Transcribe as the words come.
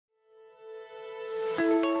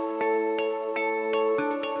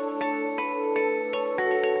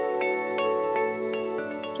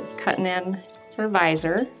cutting in her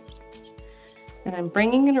visor, and I'm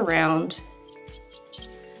bringing it around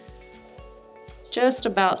just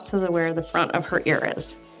about to where the front of her ear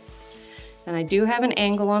is. And I do have an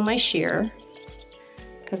angle on my shear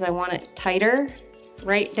because I want it tighter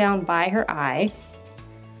right down by her eye,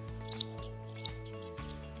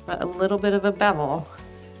 but a little bit of a bevel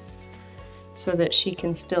so that she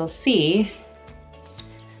can still see,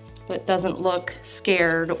 but doesn't look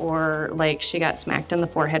scared or like she got smacked in the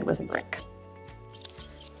forehead with a brick.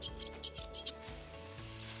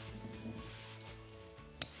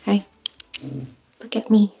 Hey, look at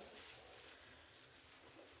me.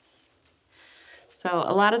 So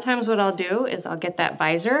a lot of times what I'll do is I'll get that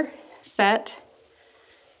visor set,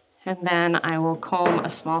 and then I will comb a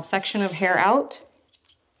small section of hair out,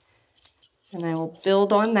 and I will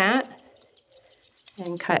build on that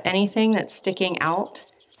and cut anything that's sticking out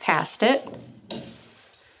past it.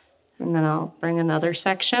 And then I'll bring another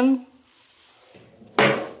section.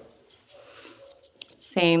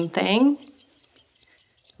 Same thing,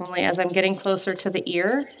 only as I'm getting closer to the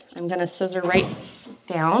ear, I'm gonna scissor right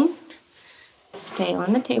down. Stay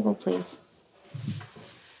on the table, please.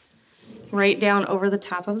 Right down over the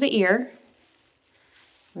top of the ear.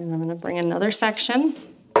 And I'm gonna bring another section.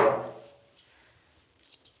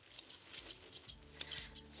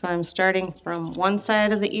 So I'm starting from one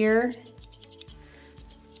side of the ear,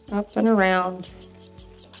 up and around.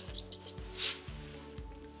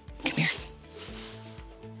 Come here.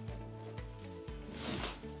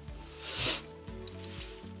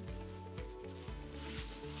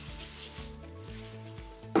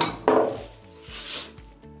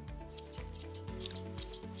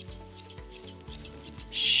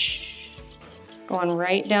 Going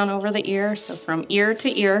right down over the ear, so from ear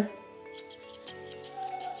to ear.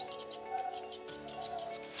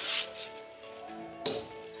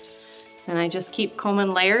 And I just keep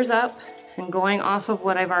combing layers up and going off of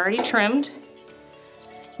what I've already trimmed.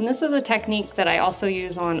 And this is a technique that I also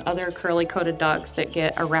use on other curly coated dogs that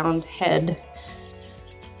get a round head,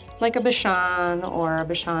 like a Bichon or a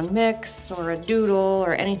Bichon mix or a Doodle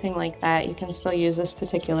or anything like that. You can still use this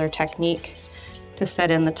particular technique to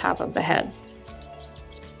set in the top of the head.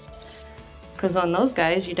 Because on those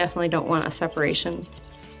guys, you definitely don't want a separation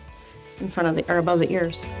in front of the, or above the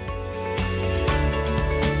ears.